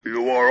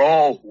You are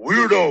all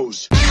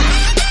weirdos.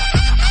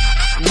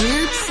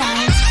 Weird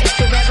science is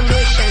the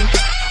revolution.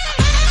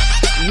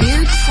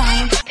 Weird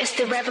science is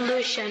the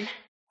revolution.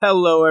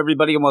 Hello,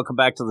 everybody, and welcome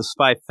back to the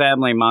Spy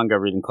Family Manga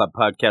Reading Club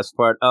podcast,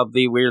 part of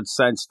the Weird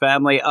Science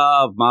family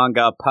of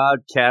Manga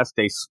Podcast,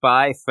 a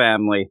spy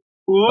family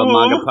of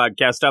Manga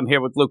Podcast. I'm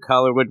here with Luke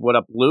Hollywood. What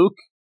up, Luke?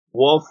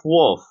 Woof,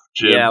 woof,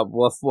 Jim. Yeah,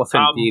 woof, woof,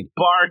 indeed. I'm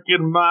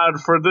barking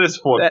mad for this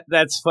one.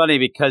 That's funny,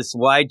 because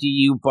why do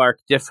you bark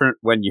different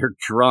when you're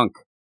drunk?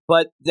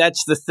 But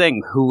that's the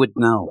thing. Who would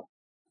know?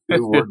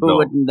 Who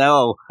would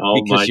know?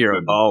 Oh, because you're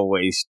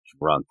always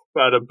drunk.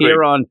 Bada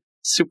Here on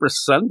Super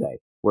Sunday,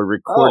 we're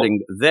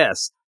recording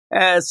this.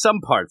 As some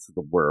parts of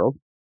the world,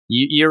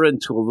 you're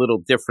into a little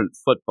different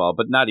football,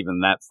 but not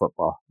even that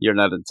football. You're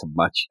not into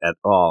much at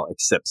all,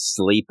 except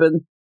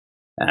sleeping.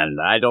 And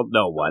I don't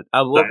know what.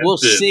 We'll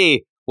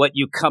see what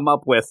you come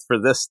up with for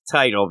this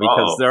title,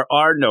 because there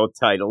are no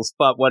titles.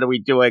 But what are we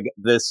doing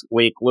this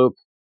week, Luke?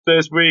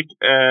 This week,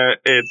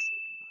 it's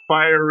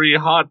fiery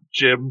hot,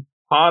 Jim.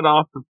 Hot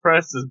off the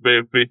presses,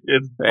 baby.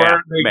 It's burning.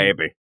 Yeah,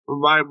 maybe.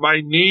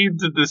 My need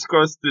to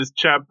discuss this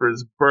chapter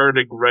is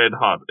burning red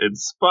hot.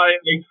 It's Spy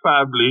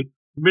Family,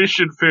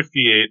 Mission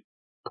 58,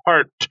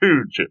 Part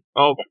 2, Jim.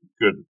 Oh, my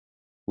goodness.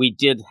 We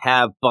did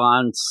have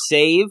Bond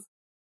save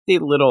the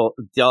little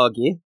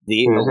doggy,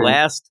 the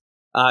last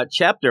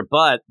chapter,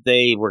 but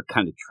they were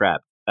kind of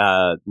trapped.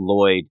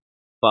 Lloyd,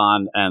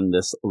 Bond, and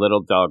this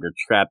little dog are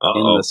trapped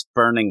in this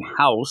burning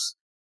house,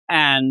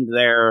 and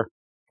they're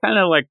kind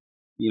of like,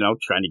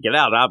 trying to get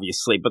out,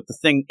 obviously. But the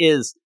thing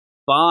is,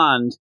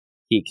 Bond,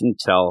 he can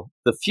tell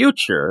the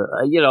future,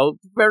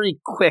 very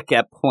quick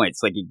at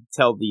points. Like, he can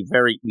tell the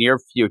very near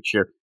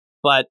future,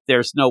 but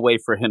there's no way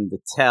for him to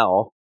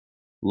tell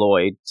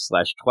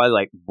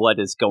Lloyd/Twilight what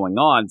is going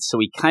on. So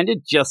he kind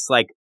of just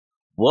like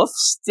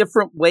woofs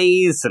different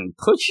ways and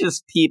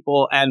pushes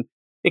people. And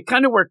it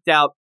kind of worked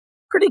out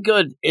pretty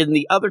good in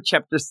the other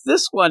chapters.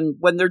 This one,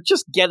 when they're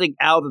just getting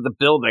out of the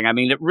building, I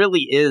mean, it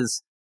really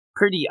is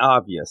pretty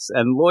obvious.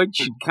 And Lloyd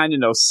should kind of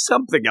know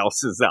something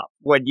else is up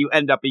when you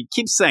end up, he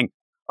keeps saying,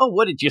 "Oh,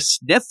 what, did you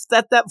sniff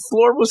that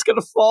floor was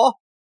going to fall?"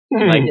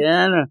 Like,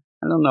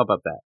 I don't know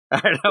about that. I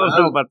don't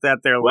know about that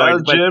there,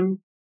 Lloyd. Well,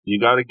 Jim,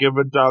 you got to give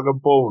a dog a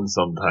bone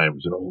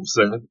sometimes, you know what I'm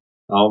saying?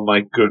 Oh,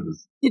 my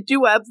goodness. You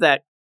do have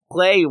that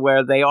play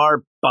where they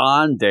are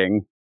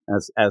bonding,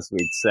 as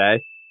we'd say.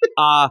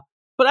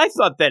 But I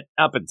thought that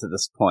up until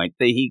this point,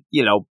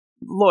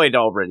 Lloyd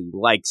already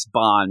likes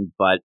Bond,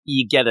 but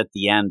you get at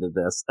the end of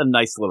this a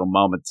nice little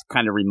moment to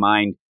kind of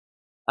remind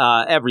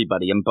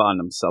everybody and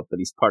Bond himself that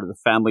he's part of the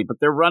family. But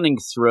they're running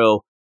through.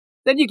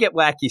 Then you get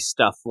wacky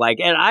stuff like,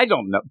 and I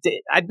don't know,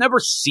 I've never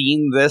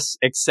seen this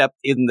except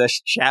in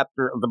this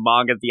chapter of the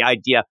manga, the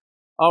idea,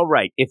 all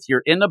right, if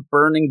you're in a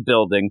burning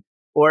building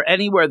or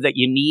anywhere that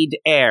you need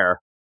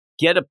air,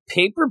 get a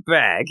paper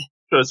bag.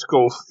 Just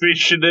go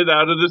fishing it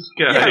out of the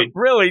sky. Yeah,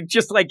 really,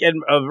 just like and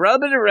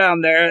rub it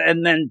around there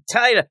and then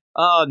tie it.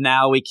 Oh,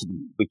 now we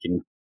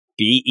can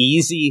be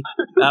easy,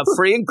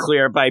 free and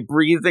clear by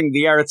breathing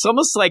the air. It's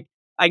almost like,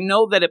 I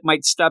know that it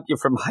might stop you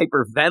from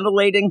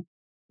hyperventilating.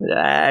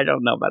 I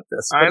don't know about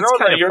this. I know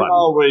that you're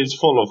always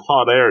full of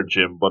hot air,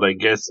 Jim, but I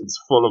guess it's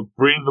full of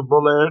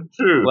breathable air,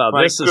 too. Well,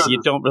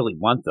 you don't really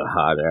want the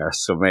hot air,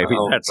 so maybe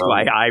that's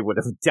why I would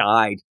have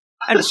died.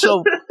 And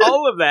so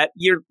all of that,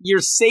 you're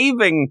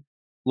saving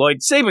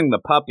Lloyd, saving the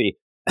puppy,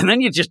 and then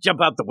you just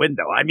jump out the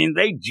window. I mean,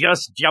 they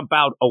just jump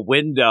out a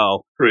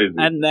window. Crazy.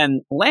 And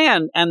then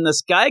land, and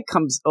this guy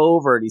comes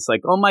over, and he's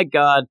like, oh, my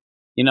God,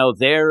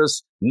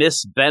 there's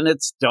Miss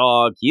Bennett's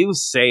dog. You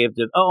saved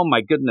it. Oh,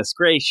 my goodness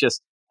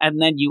gracious. And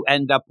then you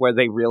end up where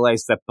they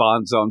realize that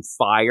Bond's on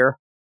fire.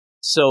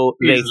 So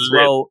they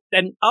throw,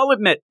 and I'll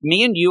admit,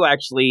 me and you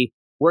actually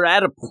were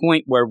at a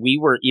point where we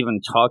were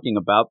even talking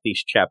about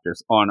these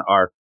chapters on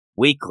our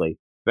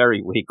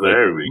very weekly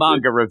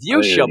manga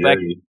review show. Back.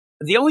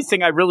 The only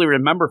thing I really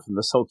remember from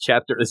this whole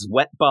chapter is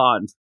Wet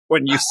Bond.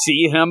 When you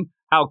see him,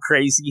 how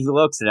crazy he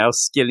looks and how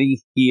skinny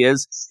he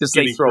is, because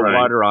they throw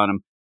water on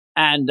him.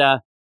 And,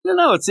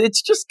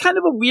 it's just kind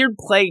of a weird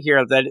play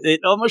here that it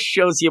almost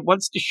shows you, it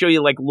wants to show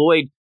you like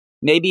Lloyd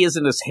maybe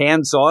isn't as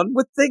hands-on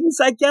with things,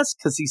 I guess,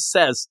 because he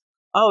says,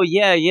 oh,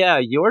 yeah,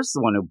 you're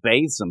the one who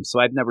bathes him, so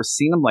I've never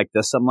seen him like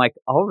this. I'm like,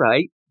 all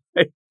right.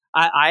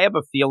 I have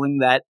a feeling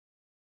that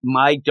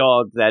my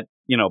dog that,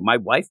 my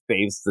wife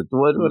bathes,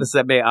 what does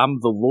that mean? I'm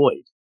the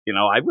Lloyd.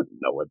 I wouldn't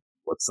know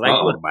what's like.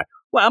 What am I?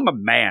 Well, I'm a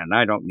man.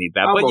 I don't need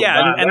that. But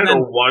yeah. And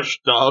then wash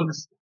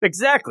dogs.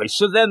 Exactly.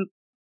 So then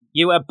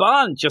you have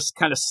Bond just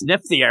kind of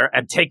sniff the air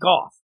and take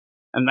off.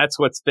 And that's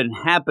what's been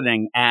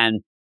happening.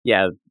 And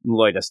yeah,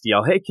 Lloyd has to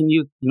yell, hey, can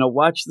you,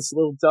 watch this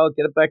little dog,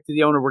 get it back to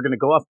the owner, we're going to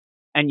go off.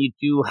 And you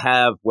do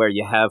have where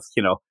you have,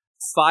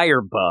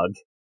 Firebug.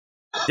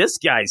 This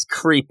guy's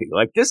creepy.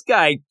 Like, this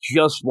guy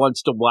just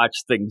wants to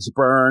watch things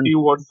burn. He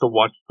wants to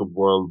watch the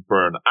world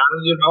burn.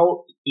 And,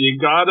 you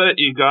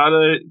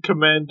gotta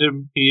commend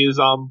him. He is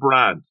on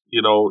brand.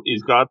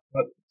 He's got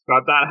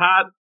that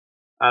hat,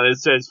 and it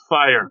says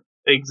fire.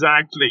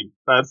 Exactly.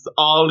 That's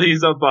all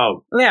he's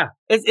about. Yeah,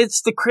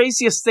 it's the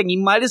craziest thing.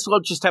 You might as well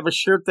just have a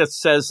shirt that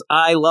says,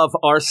 I love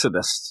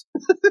arsonists.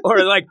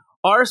 Or like,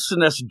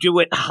 arsonists do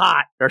it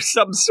hot, or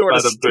some sort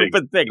of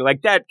stupid thing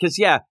like that. Because,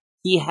 yeah,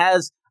 he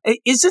has...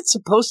 Is it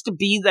supposed to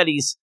be that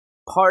he's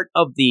part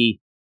of the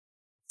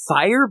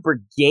fire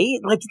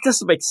brigade? Like, it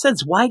doesn't make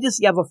sense. Why does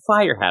he have a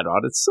fire hat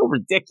on? It's so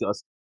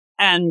ridiculous.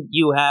 And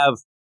you have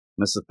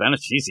Mrs.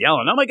 Bennett. She's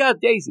yelling, oh my God,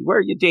 Daisy, where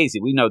are you,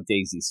 Daisy? We know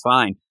Daisy's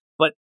fine.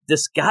 But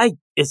this guy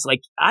is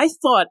like, I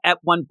thought at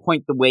one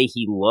point the way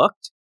he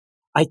looked,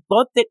 I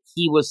thought that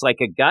he was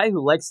like a guy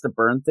who likes to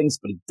burn things,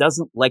 but he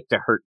doesn't like to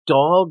hurt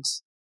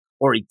dogs,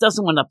 or he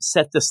doesn't want to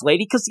upset this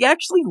lady, because he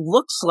actually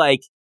looks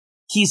like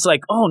he's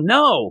like, oh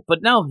no,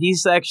 but no,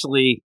 he's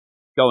actually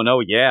going,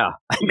 oh yeah.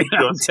 I mean,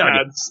 I'm telling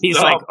you, he's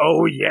like,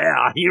 oh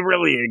yeah, he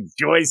really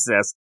enjoys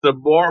this. The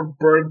more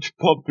burnt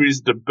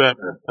puppies, the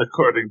better,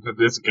 according to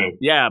this guy.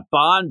 Yeah,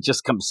 Bond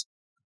just comes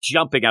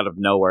jumping out of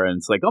nowhere, and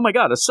it's like, oh my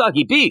God, a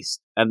soggy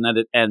beast. And then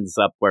it ends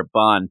up where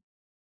Bond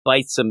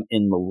bites him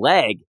in the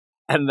leg,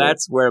 and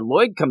that's where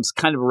Lloyd comes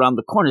kind of around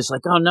the corner. It's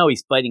like, oh no,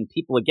 he's biting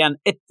people again.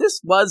 If this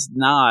was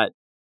not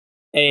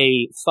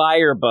a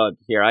firebug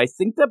here, I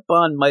think that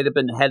Bond might have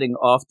been heading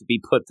off to be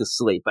put to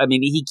sleep. I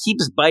mean, he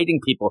keeps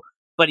biting people,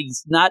 but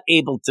he's not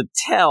able to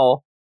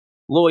tell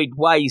Lloyd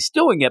why he's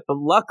doing it. But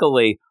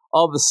luckily,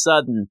 all of a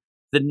sudden,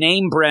 the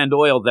name brand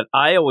oil that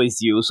I always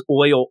use,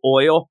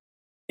 oil,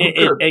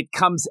 it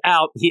comes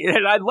out.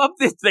 And I love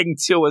this thing,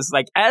 too, is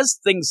like, as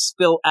things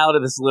spill out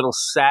of his little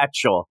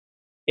satchel,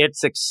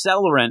 it's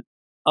accelerant,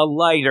 a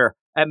lighter,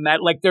 and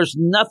that, like, there's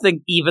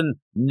nothing even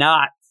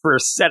not for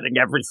setting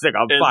everything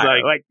on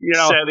fire. Like, you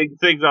know, setting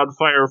things on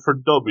fire for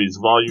dummies,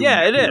 volume.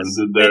 Yeah, it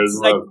is. It's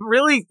like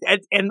really,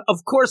 and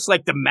of course,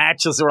 like the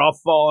matches are all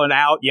falling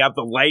out. You have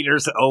the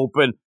lighters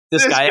open.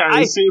 This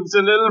guy seems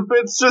a little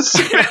bit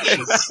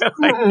suspicious. Like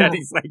that,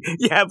 he's like,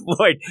 yeah,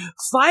 Lloyd,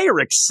 fire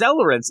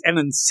accelerants and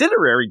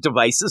incendiary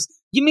devices.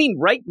 You mean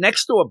right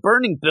next to a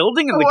burning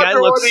building? And the guy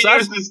looks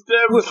sus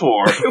with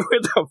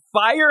a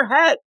fire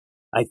hat.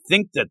 I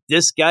think that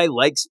this guy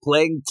likes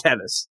playing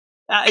tennis.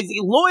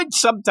 Lloyd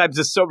sometimes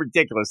is so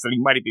ridiculous that he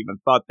might have even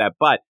thought that.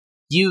 But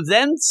you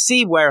then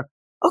see where,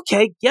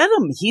 okay, get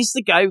him. He's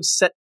the guy who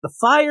set the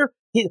fire.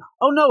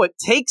 It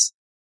takes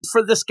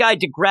for this guy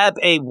to grab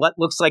what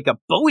looks like a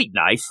Bowie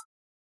knife.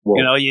 Whoa.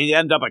 You know, you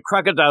end up a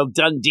Crocodile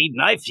Dundee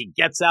knife. He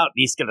gets out and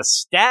he's going to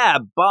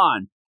stab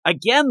Bond.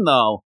 Again,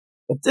 though,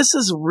 if this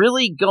is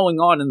really going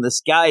on and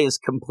this guy is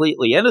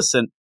completely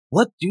innocent,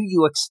 what do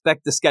you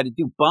expect this guy to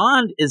do?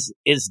 Bond is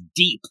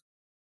deep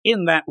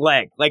in that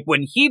leg. Like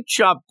when he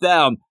chopped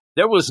down,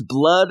 there was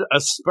blood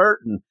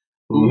a-spurting.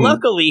 Mm-hmm.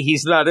 Luckily,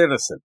 he's not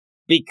innocent,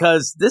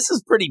 because this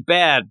is pretty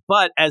bad.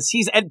 But and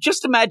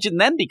just imagine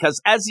then,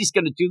 because as he's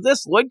going to do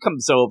this, Lloyd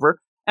comes over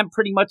and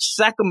pretty much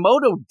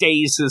Sakamoto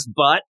days his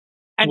butt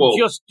and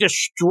just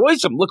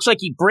destroys him. Looks like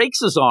he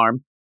breaks his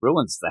arm,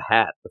 ruins the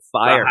hat, the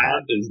fire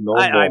hat. Is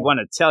normal. I want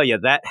to tell you,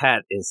 that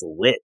hat is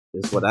lit,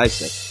 is what I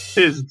think.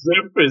 His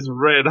drip is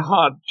red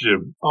hot,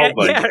 Jim. Oh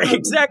my God.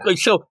 Exactly.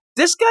 So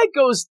this guy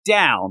goes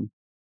down,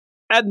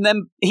 and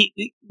then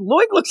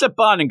Lloyd looks at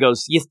Bond and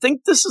goes, you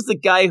think this is the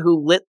guy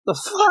who lit the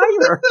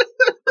fire?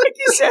 Like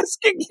he's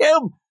asking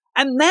him.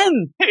 And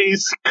then...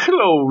 Case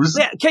closed.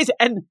 Yeah,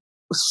 and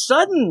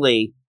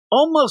suddenly,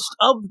 almost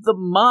of the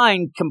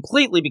mind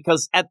completely,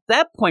 because at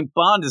that point,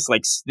 Bond is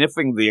like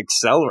sniffing the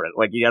accelerant.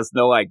 Like he has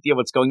no idea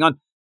what's going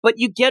on. But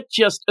you get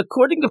just,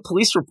 according to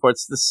police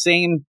reports, the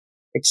same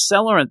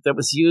accelerant that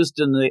was used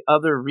in the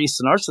other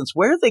recent arsons.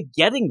 Where are they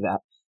getting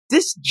that?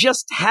 This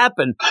just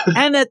happened.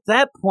 And at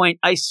that point,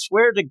 I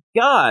swear to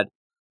God,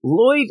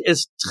 Lloyd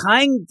is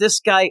tying this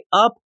guy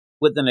up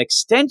with an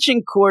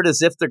extension cord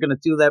as if they're going to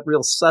do that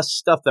real sus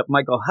stuff that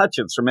Michael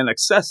Hutchins from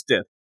NXS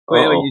did.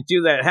 Where you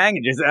do that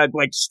hanging, just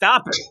like,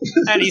 stop it.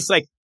 And he's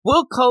like,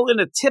 we'll call in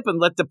a tip and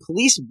let the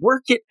police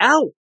work it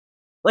out.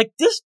 Like,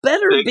 this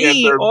better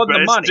be on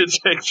the money.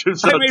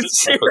 I mean,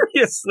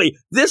 seriously,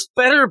 this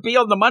better be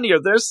on the money,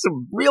 or there's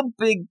some real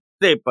big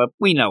thing, but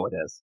we know it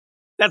is.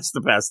 That's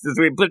the best.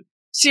 But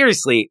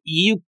seriously,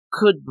 you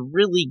could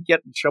really get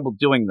in trouble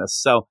doing this.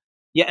 So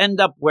you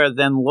end up where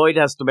then Lloyd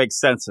has to make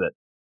sense of it.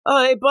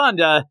 Oh, hey, Bond,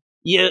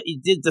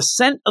 did the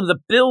scent of the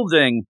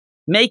building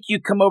make you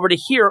come over to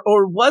here,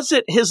 or was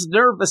it his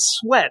nervous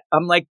sweat?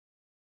 I'm like,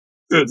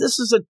 this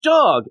is a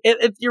dog.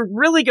 If you're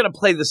really going to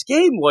play this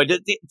game, Lloyd,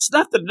 it's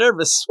not the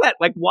nervous sweat.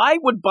 Like, why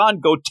would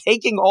Bond go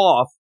taking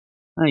off?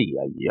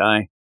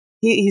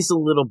 He's a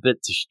little bit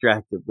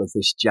distracted with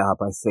his job,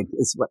 I think,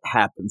 is what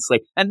happens.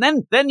 Like, and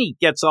then he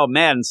gets all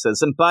mad and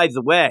says, and by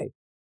the way,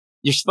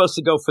 you're supposed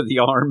to go for the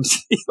arms.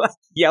 He like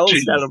yells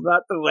at him,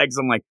 not the legs.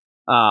 I'm like,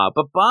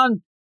 but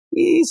Bond,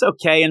 he's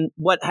okay. And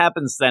what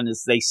happens then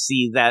is they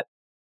see that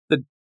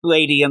the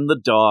lady and the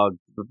dog,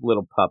 the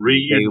little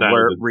puppy, they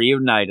were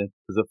reunited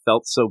because it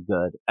felt so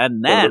good.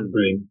 And then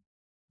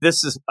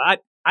this is,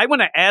 I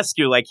want to ask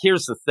you, like,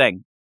 here's the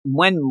thing.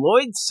 When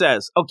Lloyd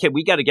says, okay,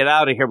 we got to get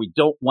out of here, we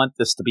don't want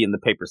this to be in the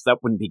papers, that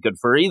wouldn't be good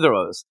for either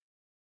of us,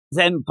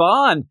 then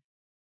Bond,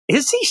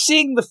 is he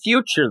seeing the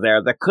future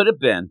there that could have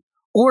been?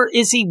 Or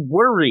is he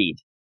worried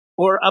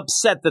or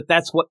upset that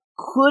that's what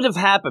could have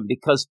happened?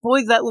 Because,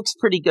 boy, that looks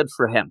pretty good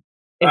for him.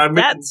 If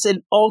that's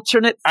an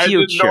alternate future.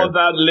 I didn't know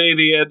that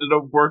lady ended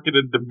up working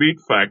in the meat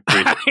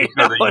factory.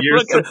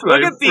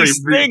 Look at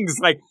these things.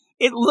 Like,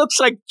 it looks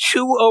like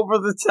too over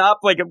the top.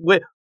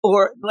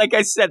 Or, like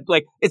I said,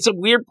 like, it's a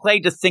weird play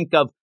to think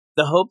of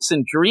the hopes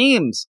and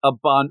dreams of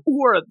Bond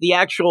or the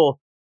actual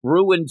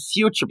ruined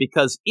future.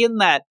 Because in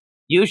that,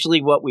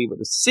 usually what we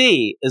would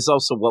see is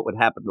also what would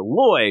happen to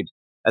Lloyd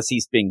as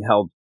he's being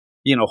held,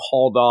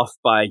 hauled off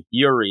by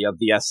Yuri of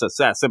the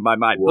SSS in my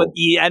mind. Whoa. But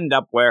you end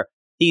up where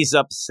he's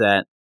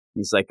upset.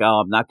 He's like,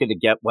 oh, I'm not going to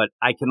get what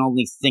I can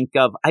only think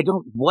of.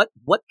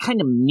 What kind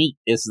of meat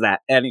is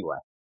that anyway?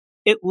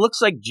 It looks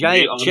like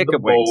giant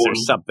chicken wings or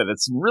something.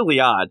 It's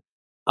really odd.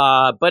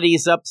 But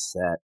he's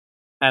upset.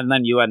 And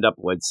then you end up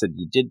with, said,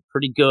 you did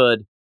pretty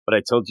good, but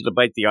I told you to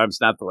bite the arms,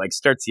 not the legs.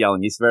 Starts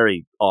yelling. He's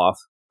very off.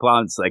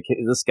 Bond's like,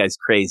 hey, this guy's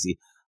crazy.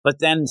 But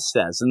then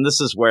says, and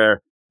this is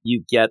where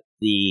you get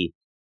the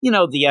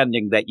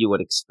ending that you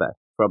would expect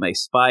from a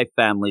spy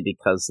family,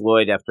 because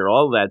Lloyd, after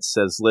all that,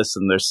 says,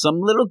 listen, there's some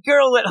little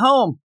girl at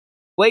home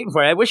waiting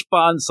for you. I wish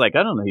Bond's like,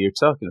 I don't know who you're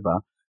talking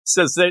about.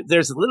 Says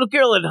there's a little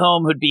girl at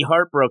home who'd be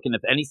heartbroken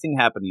if anything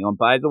happened to you. And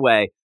by the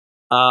way,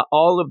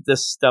 all of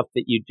this stuff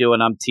that you do,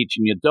 and I'm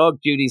teaching you dog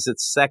duties,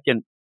 it's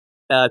second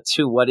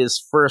to what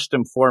is first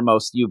and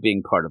foremost you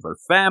being part of her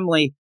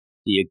family.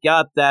 You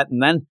got that?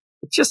 And then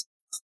just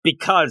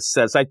because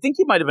says, I think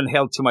you might have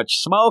inhaled too much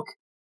smoke.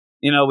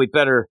 We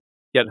better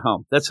get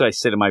home. That's what I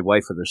say to my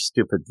wife with her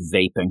stupid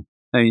vaping.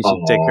 And you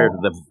should take her to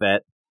the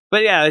vet.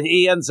 But yeah,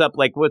 he ends up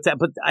like, what's that?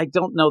 But I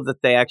don't know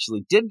that they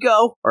actually did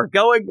go or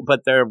going,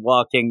 but they're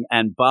walking,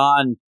 and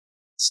Bond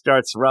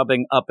starts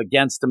rubbing up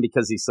against him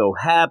because he's so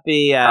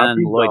happy, and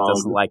Lloyd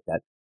doesn't like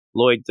that.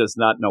 Lloyd does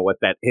not know what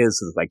that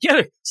is. It's like,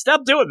 yeah,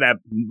 stop doing that,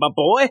 my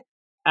boy.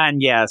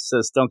 And yeah,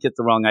 says, don't get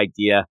the wrong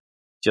idea.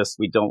 Just,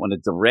 we don't want to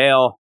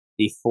derail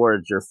the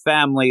Forager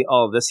family.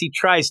 All this. He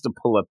tries to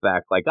pull it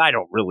back. Like, I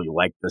don't really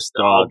like this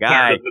dog.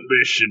 Part of the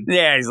mission.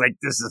 Yeah, he's like,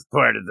 this is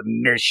part of the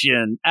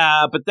mission.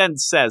 But then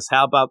says,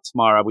 how about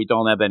tomorrow? We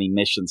don't have any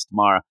missions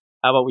tomorrow.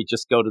 How about we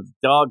just go to the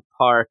dog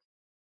park,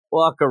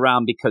 walk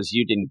around, because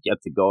you didn't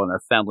get to go on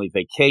our family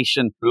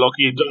vacation.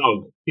 Lucky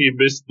dog. He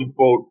missed the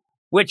boat.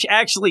 Which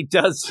actually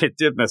it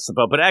did miss the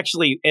boat. But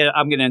actually,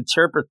 I'm going to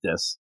interpret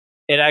this.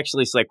 It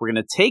actually is like, we're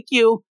going to take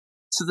you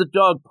to the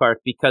dog park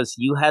because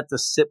you had to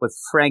sit with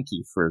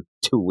Frankie for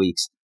 2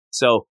 weeks.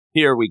 So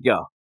here we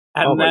go.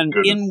 And then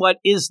in what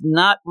is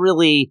not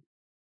really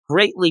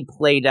greatly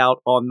played out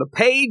on the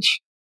page,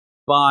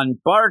 Bond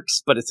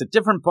barks, but it's a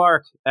different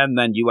bark. And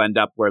then you end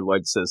up where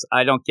Lloyd says,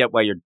 I don't get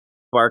why your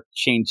bark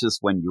changes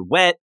when you're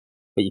wet.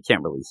 But you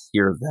can't really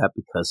hear that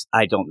because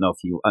I don't know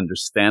if you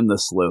understand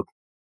this, Luke.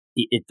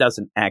 It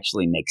doesn't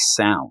actually make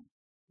sound.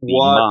 The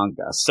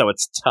manga. So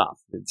it's tough.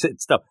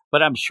 It's tough.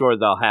 But I'm sure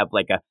they'll have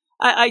like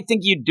I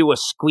think you'd do a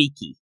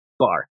squeaky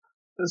bark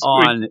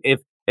on if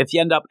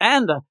you end up.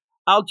 And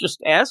I'll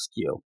just ask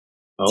you,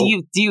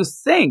 do you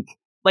think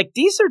like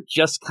these are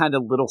just kind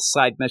of little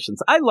side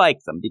missions? I like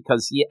them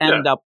because you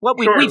end up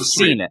we've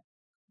seen it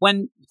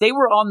when they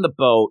were on the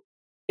boat.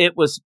 It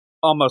was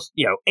almost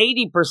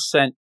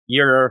 80%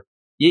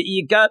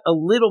 you got a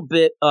little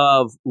bit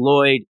of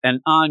Lloyd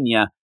and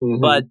Anya. Mm-hmm.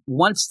 But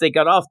once they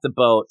got off the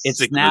boat,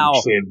 it's now,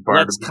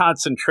 let's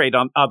concentrate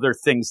on other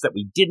things that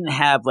we didn't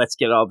have. Let's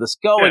get all this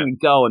going and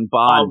go. And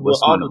Bond was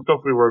all the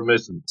stuff we were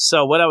missing.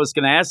 So what I was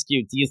going to ask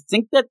you, do you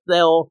think that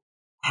they'll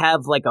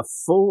have like a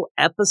full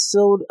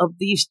episode of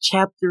these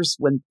chapters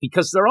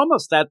because they're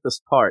almost at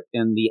this part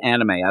in the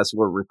anime as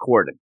we're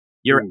recording.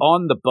 You're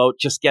on the boat,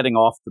 just getting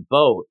off the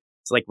boat.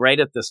 It's like right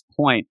at this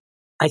point.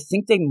 I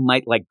think they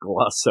might like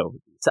gloss over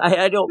these.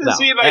 I don't know.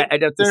 See, like,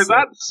 they're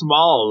that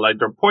small. Like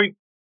they're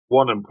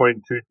 0.1 and 0.2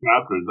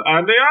 chapters,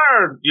 and they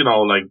are,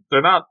 like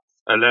they're not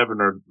 11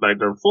 or like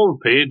they're full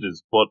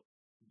pages, but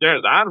the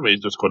anime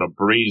is just going to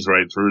breeze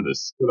right through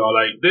this.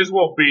 Like this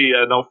won't be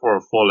enough for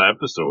a full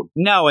episode.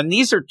 No, and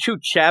these are 2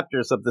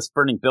 chapters of this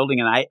burning building,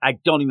 and I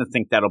don't even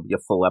think that'll be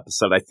a full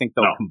episode. I think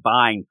they'll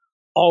combine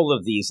all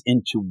of these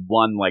into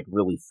one like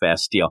really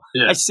fast deal.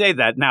 Yeah. I say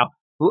that now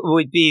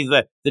would be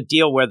the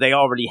deal where they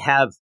already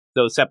have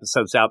those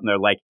episodes out and they're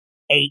like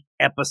 8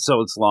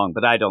 episodes long,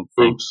 but I don't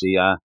think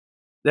the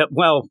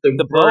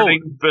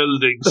burning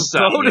building.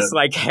 The boat is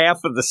like half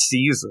of the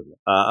season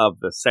of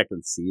the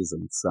second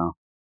season. So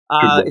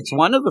it's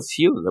one of the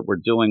few that we're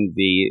doing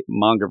the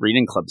manga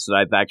reading clubs that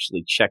I've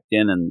actually checked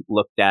in and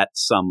looked at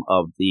some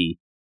of the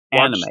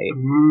anime.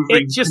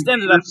 It just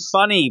ended up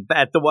funny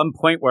at the one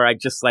point where I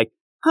just like,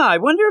 I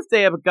wonder if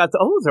they ever got to,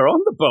 they're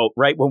on the boat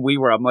right when we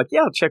were. I'm like,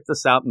 yeah, I'll check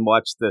this out and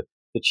watch the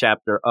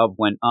chapter of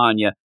when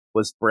Anya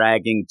was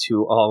bragging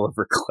to all of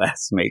her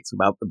classmates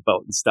about the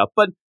boat and stuff.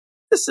 But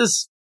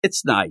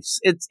it's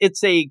nice.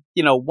 It's a,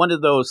 one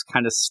of those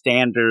kind of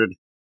standard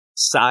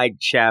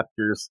side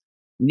chapters.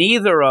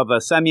 Neither of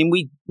us, I mean,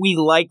 we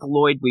like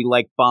Lloyd, we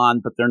like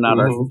Bond, but they're not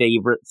our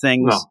favorite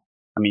things. No.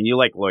 I mean, you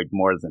like Lloyd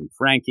more than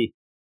Frankie.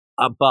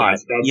 But,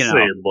 That's not you know,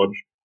 saying much.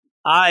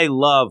 I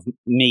love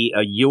me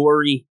a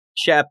Yuri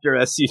chapter,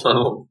 as you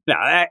know. No,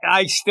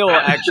 I still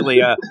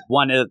actually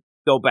want to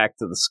go back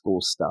to the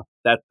school stuff.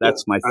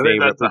 That's my I think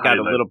favorite. that's We a got a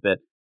highlight. little bit,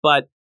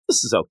 but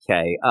this is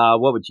okay.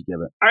 What would you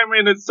give it? I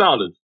mean, it's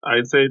solid.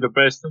 I'd say the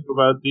best thing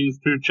about these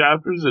two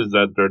chapters is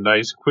that they're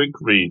nice, quick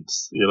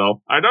reads. You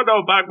know, I don't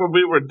know back when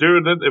we were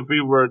doing it if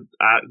we were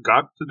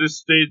got to this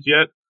stage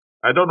yet.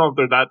 I don't know if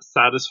they're that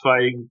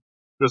satisfying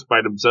just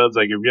by themselves.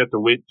 Like if you have to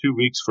wait 2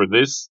 weeks for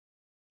this,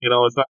 you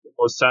know, it's not the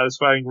most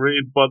satisfying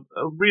read. But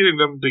reading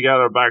them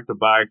together back to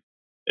back,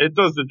 it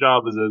does the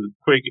job as a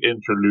quick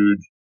interlude,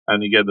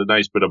 and you get a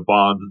nice bit of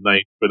bond,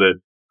 nice bit of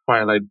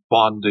Twilight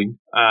bonding,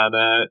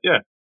 and yeah.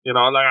 You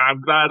know, like,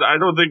 I'm glad. I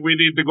don't think we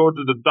need to go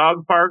to the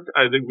dog park.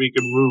 I think we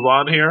can move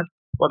on here.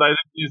 But I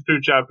think these two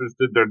chapters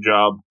did their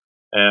job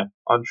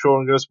on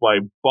showing us why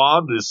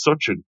Bond is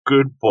such a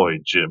good boy,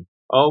 Jim.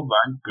 Oh,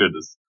 my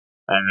goodness.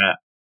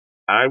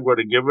 I'm going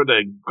to give it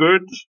a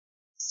good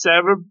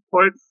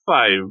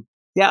 7.5.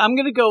 Yeah, I'm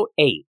going to go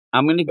 8.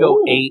 I'm going to go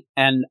Ooh. 8.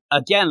 And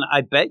again,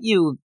 I bet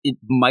you it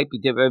might be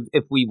different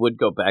if we would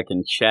go back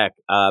and check.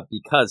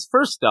 Because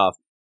first off,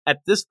 at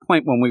this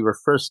point when we were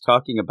first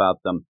talking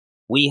about them,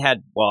 we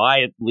had, well,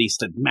 I at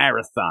least had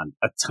marathon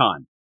a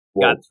ton.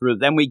 Whoa. Got through.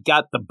 Then we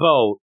got the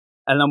boat.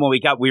 And then when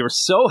we were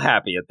so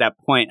happy at that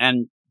point.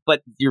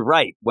 But you're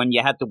right. When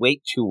you had to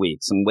wait 2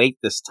 weeks and wait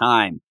this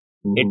time,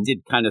 it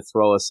did kind of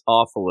throw us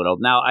off a little.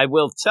 Now, I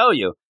will tell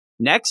you,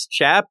 next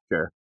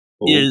chapter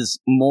is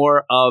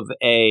more of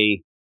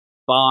a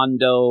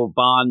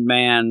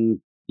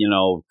Bondman, you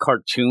know,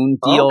 cartoon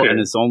deal, Okay. and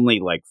it's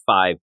only like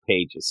 5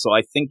 pages. So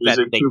I think that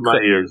Music to my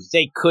ears.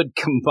 they could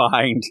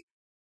combine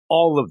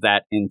all of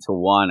that into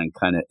one and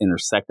kind of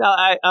intersect.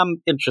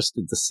 I'm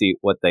interested to see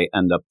what they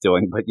end up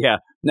doing. But yeah,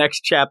 next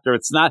chapter,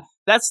 it's not,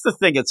 that's the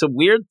thing. It's a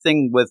weird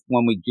thing with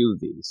when we do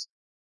these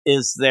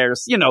is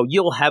there's, you know,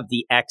 you'll have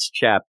the X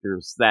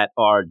chapters that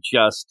are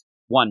just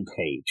 1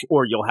 page,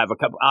 or you'll have a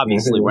couple,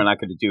 obviously we're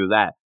not going to do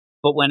that.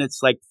 But when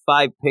it's like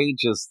 5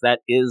 pages, that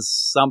is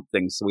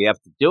something. So we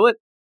have to do it.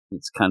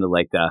 It's kind of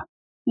like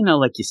you know,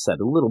 like you said,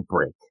 a little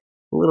break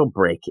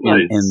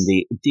Nice. in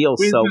the deal.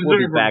 So we'll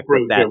be back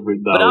with that.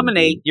 But I'm an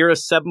 8. You're a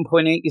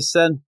 7.8, you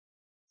said?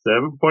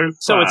 7.5.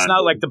 So it's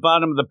not like the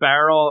bottom of the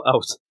barrel. Oh,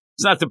 it's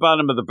not the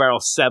bottom of the barrel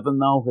 7,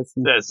 though.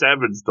 Yeah,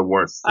 7's the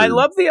worst. I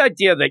love the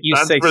idea that you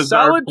That's say reserved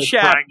solid for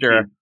chapter.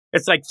 Frankie.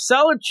 It's like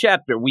solid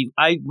chapter.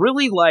 I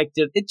really liked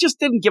it. It just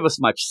didn't give us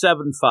much.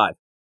 7.5.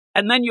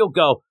 And then you'll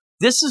go,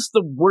 this is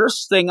the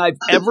worst thing I've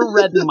ever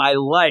read in my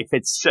life.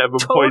 It's 7.2.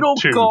 total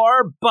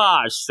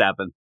garbage.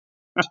 7.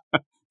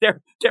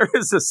 There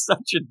is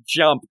such a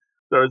jump.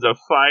 There's a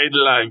fine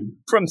line.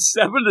 From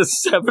 7 to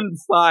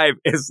 7.5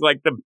 is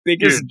like the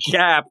biggest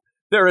gap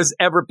there has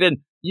ever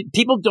been.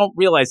 People don't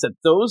realize that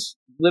those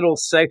little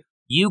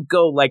you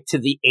go like to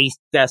the 8th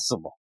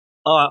decimal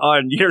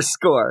on your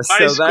score. So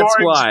that's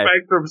scoring why.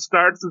 spectrum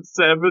starts at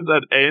 7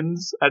 and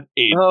ends at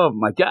 8. Oh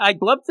my God.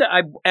 I'd love to.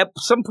 At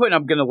some point,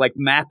 I'm going to like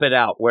map it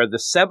out where the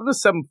 7 to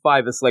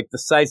 7.5 is like the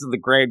size of the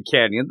Grand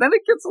Canyon. Then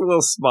it gets a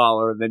little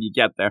smaller and then you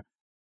get there.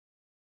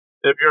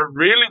 If you're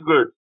really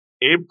good,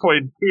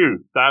 8.2,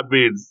 that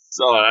means,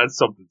 that's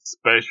something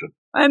special.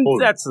 And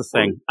that's the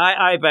thing.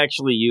 I've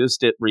actually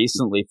used it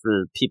recently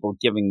for people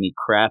giving me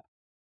crap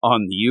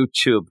on the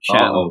YouTube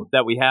channel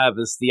that we have,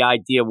 is the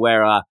idea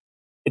where,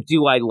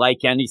 do I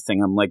like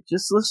anything? I'm like,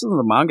 just listen to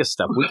the manga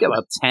stuff. We give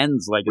out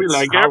 10s like it's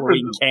like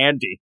Halloween everything.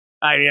 candy.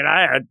 I mean,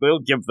 we'll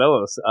give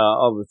those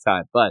all the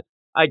time. But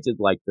I did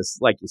like this.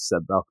 Like you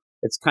said, though,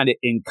 it's kind of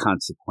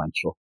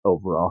inconsequential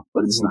overall,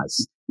 but it's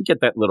nice. You get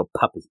that little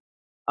puppy.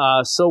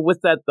 So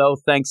with that, though,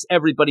 thanks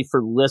everybody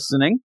for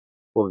listening.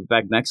 We'll be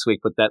back next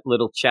week with that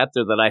little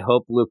chapter that I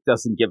hope Luke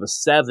doesn't give a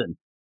 7.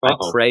 I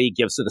pray he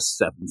gives it a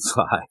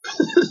 7.5.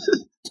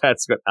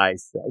 That's what I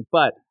say.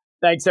 But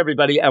thanks,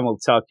 everybody, and we'll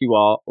talk to you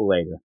all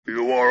later.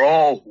 You are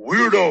all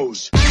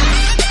weirdos.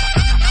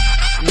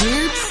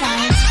 Weird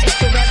science is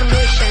the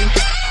revolution.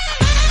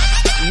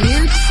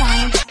 Weird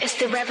science is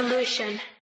the revolution.